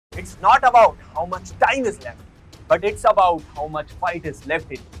It's not about how much time is left, but it's about how much fight is left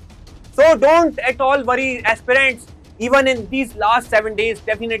in you. So don't at all worry, aspirants. Even in these last 7 days,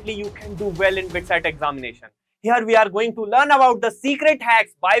 definitely you can do well in BITSAT examination. Here we are going to learn about the secret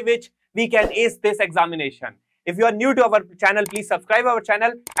hacks by which we can ace this examination. If you are new to our channel, please subscribe our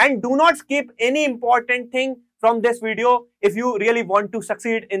channel and do not skip any important thing from this video if you really want to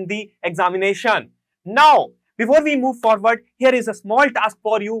succeed in the examination. Now, before we move forward, here is a small task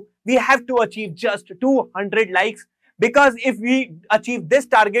for you. We have to achieve just 200 likes, because if we achieve this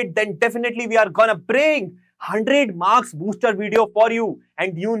target, then definitely we are gonna bring 100 marks booster video for you.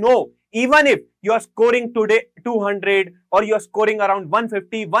 And you know, even if you are scoring today 200 or you are scoring around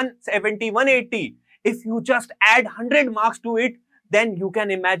 150, 170, 180, if you just add 100 marks to it, then you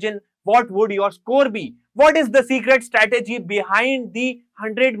can imagine what would your score be. What is the secret strategy behind the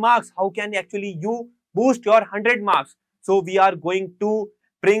 100 marks? How can actually you boost your 100 marks? So we are going to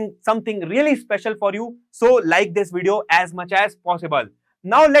bring something really special for you. So like this video as much as possible.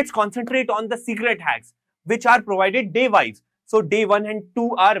 Now let's concentrate on the secret hacks which are provided day wise. So day 1 and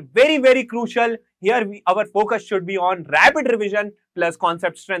 2 are very crucial. Here our focus should be on rapid revision plus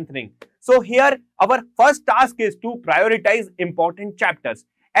concept strengthening. So here our first task is to prioritize important chapters.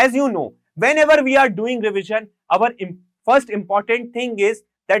 As you know, whenever we are doing revision, our first important thing is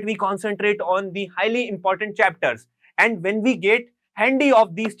that we concentrate on the highly important chapters. And when we get handy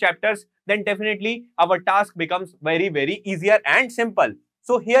of these chapters, then definitely our task becomes very easier and simple.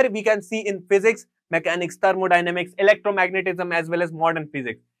 So here we can see in physics, mechanics, thermodynamics, electromagnetism as well as modern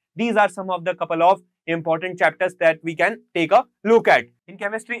physics. These are some of the couple of important chapters that we can take a look at. In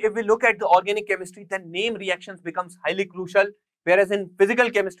chemistry, if we look at the organic chemistry, then name reactions becomes highly crucial. Whereas in physical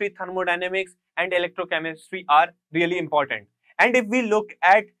chemistry, thermodynamics and electrochemistry are really important. And if we look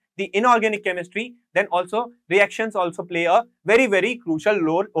at the inorganic chemistry, then also reactions also play a very crucial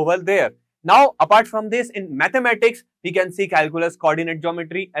role over there. Now, apart from this, in mathematics, we can see calculus, coordinate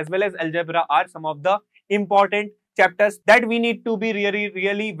geometry as well as algebra are some of the important chapters that we need to be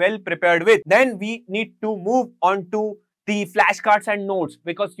really well prepared with. Then we need to move on to the flashcards and notes,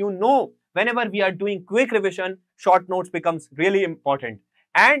 because you know, whenever we are doing quick revision, short notes becomes really important.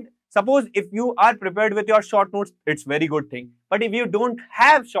 And suppose if you are prepared with your short notes, it's very good thing. But if you don't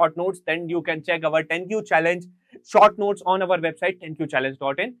have short notes, then you can check our 10Q challenge short notes on our website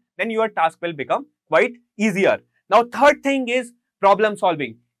 10qchallenge.in. Then your task will become quite easier. Now, third thing is problem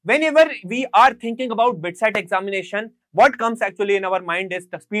solving. Whenever we are thinking about BITSAT examination, what comes actually in our mind is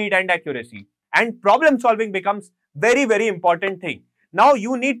the speed and accuracy. And problem solving becomes very important thing. Now,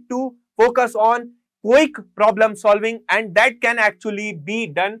 you need to focus on quick problem solving, and that can actually be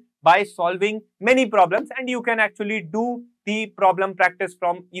done by solving many problems, and you can actually do the problem practice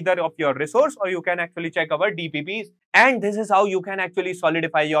from either of your resource, or you can actually check our DPPs, and this is how you can actually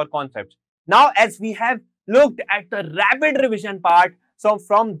solidify your concepts. Now, as we have looked at the rapid revision part, so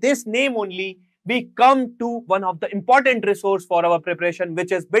from this name only, we come to one of the important resource for our preparation,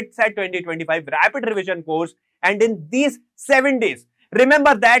 which is BITSAT 2025 Rapid Revision Course. And in these 7 days,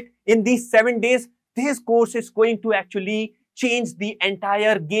 remember that in these 7 days, this course is going to actually change the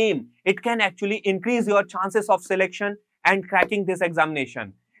entire game. It can actually increase your chances of selection and cracking this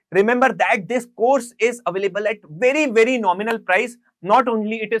examination. Remember that this course is available at very nominal price. Not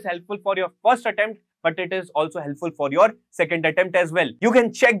only it is helpful for your first attempt, but it is also helpful for your second attempt as well. You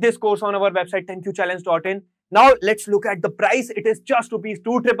can check this course on our website 10qchallenge.in. Now let's look at the price. It is just rupees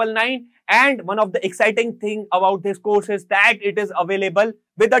 2,999, and one of the exciting thing about this course is that it is available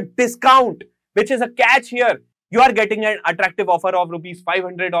with a discount, which is a catch here. You are getting an attractive offer of rupees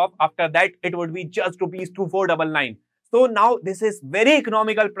 500 off. After that, it would be just rupees 2,499. So now this is very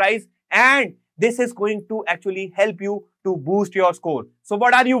economical price, and this is going to actually help you to boost your score. So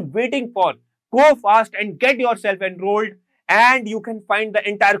what are you waiting for? Go fast and get yourself enrolled, and you can find the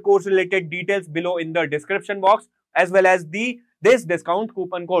entire course related details below in the description box, as well as this discount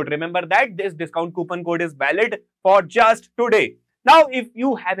coupon code. Remember that this discount coupon code is valid for just today. Now, if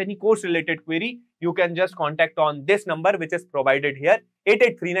you have any course related query, you can just contact on this number which is provided here,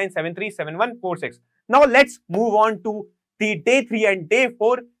 8839737146. Now let's move on to the day 3 and day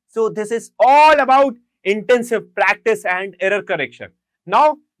 4. So this is all about intensive practice and error correction.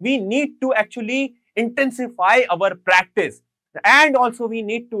 Now we need to actually intensify our practice, and also we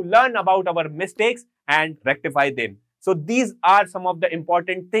need to learn about our mistakes and rectify them. So these are some of the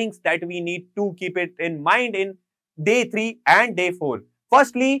important things that we need to keep it in mind in day 3 and day 4.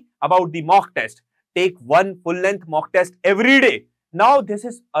 Firstly, about the mock test. Take one full-length mock test every day. Now, this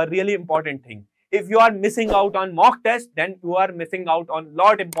is a really important thing. If you are missing out on mock test, then you are missing out on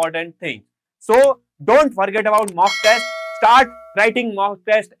lot important things. So, don't forget about mock test. start writing mock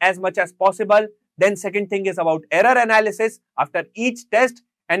test as much as possible. Then second thing is about error analysis. After each test,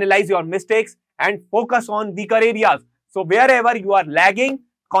 analyze your mistakes and focus on weaker areas. So wherever you are lagging,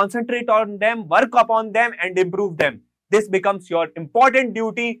 concentrate on them, work upon them and improve them. This becomes your important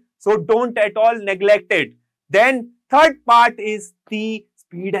duty, so don't at all neglect it. Then third part is the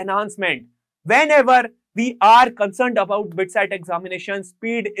speed enhancement. Whenever we are concerned about BITSAT examination,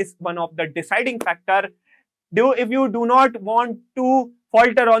 speed is one of the deciding factor. If you do not want to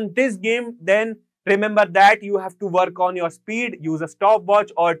falter on this game, then remember that you have to work on your speed, use a stopwatch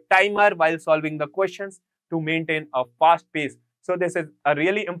or timer while solving the questions to maintain a fast pace. So this is a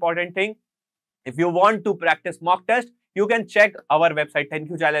really important thing. If you want to practice mock test, you can check our website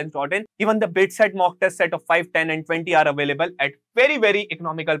thenqchallenge.in. Even the BITSAT mock test set of 5, 10 and 20 are available at very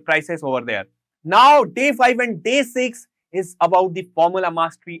economical prices over there. Now day 5 and day 6 is about the formula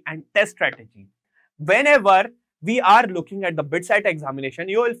mastery and test strategy. Whenever we are looking at the BITSAT examination,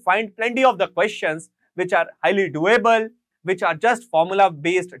 you will find plenty of the questions which are highly doable, which are just formula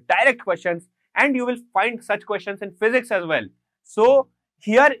based direct questions, and you will find such questions in physics as well. So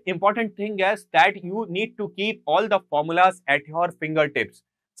here important thing is that you need to keep all the formulas at your fingertips.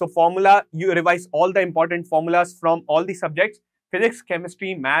 So formula, you revise all the important formulas from all the subjects, physics,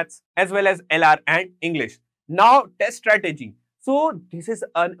 chemistry, maths, as well as LR and English. Now test strategy. So this is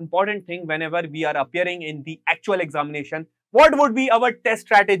an important thing whenever we are appearing in the actual examination. What would be our test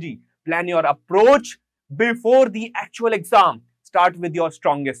strategy? Plan your approach before the actual exam. Start with your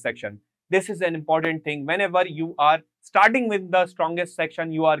strongest section. This is an important thing. Whenever you are starting with the strongest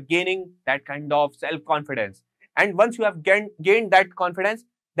section, you are gaining that kind of self-confidence. And once you have gained that confidence,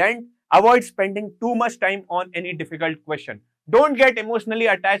 then avoid spending too much time on any difficult question. Don't get emotionally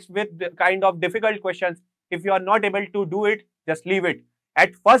attached with the kind of difficult questions. If you are not able to do it, just leave it.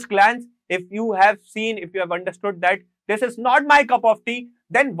 At first glance, if you have understood that this is not my cup of tea,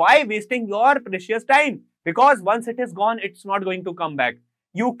 then why wasting your precious time? Because once it is gone, it's not going to come back.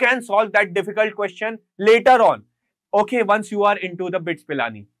 You can solve that difficult question later on. Okay, once you are into the BITS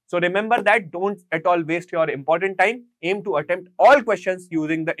Pilani. So remember that don't at all waste your important time. Aim to attempt all questions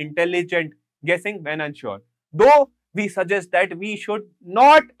using the intelligent guessing when unsure. Though we suggest that we should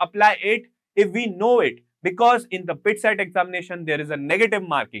not apply it if we know it, because in the BITSAT examination there is a negative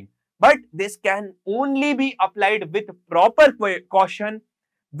marking. But this can only be applied with proper caution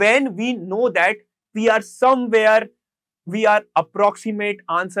when we know that we are somewhere, we are approximate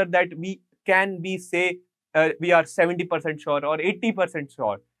answer that we can be say we are 70% sure or 80%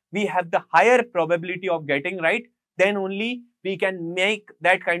 sure. We have the higher probability of getting right, then only we can make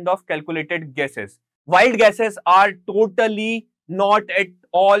that kind of calculated guesses. Wild guesses are totally not at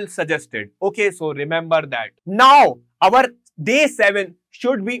all suggested. Okay, so remember that. Now, our day 7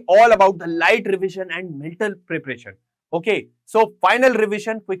 should be all about the light revision and mental preparation. Okay, so final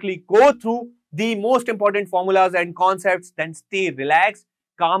revision, quickly go through the most important formulas and concepts, then stay relaxed,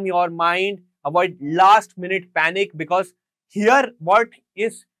 calm your mind, avoid last minute panic, because here what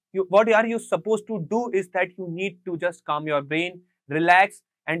are you supposed to do is that you need to just calm your brain, relax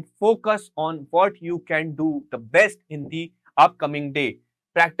and focus on what you can do the best in the upcoming day.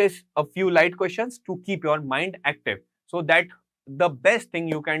 Practice a few light questions to keep your mind active. So that the best thing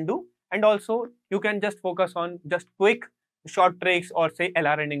you can do, and also you can just focus on just quick short tricks or say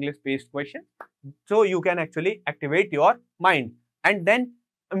LR and English based questions. So you can actually activate your mind. And then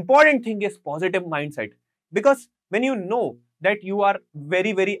important thing is positive mindset, because when you know that you are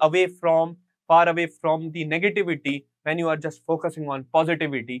very far away from the negativity, when you are just focusing on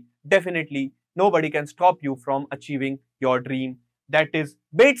positivity, definitely nobody can stop you from achieving your dream, that is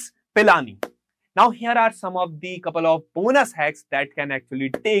BITS Pilani. Now here are some of the couple of bonus hacks that can actually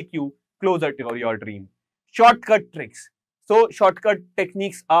take you closer to your dream. Shortcut tricks. So shortcut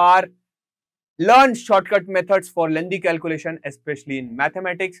techniques are: learn shortcut methods for lengthy calculation, especially in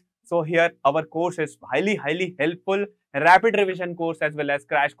mathematics. So here our course is highly helpful, rapid revision course as well as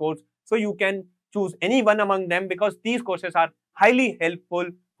crash course. So you can choose any one among them, because these courses are highly helpful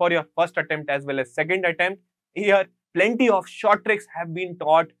for your first attempt as well as second attempt. Here plenty of short tricks have been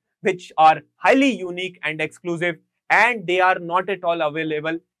taught which are highly unique and exclusive, and they are not at all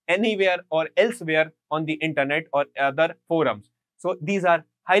available anywhere or elsewhere on the internet or other forums. So these are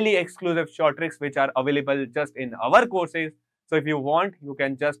highly exclusive short tricks which are available just in our courses. So if you want, you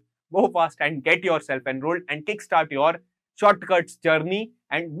can just go fast and get yourself enrolled and kickstart your shortcuts journey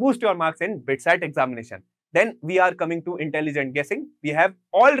and boost your marks in BITSAT examination. Then we are coming to intelligent guessing. We have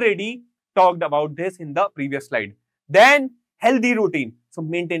already talked about this in the previous slide. Then healthy routine. So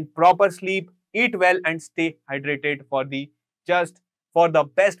maintain proper sleep, eat well and stay hydrated for the just for the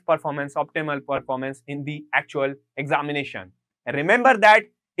best performance, optimal performance in the actual examination. And remember that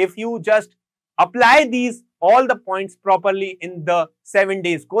if you just apply all the points properly in the 7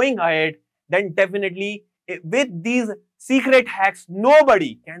 days going ahead, then definitely with these secret hacks,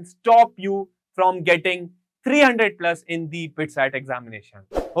 nobody can stop you from getting 300 plus in the BITSAT examination.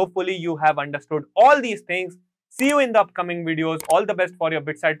 Hopefully you have understood all these things. See you in the upcoming videos. All the best for your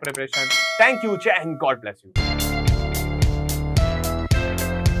BITSAT preparation. Thank you, Jai, and God bless you.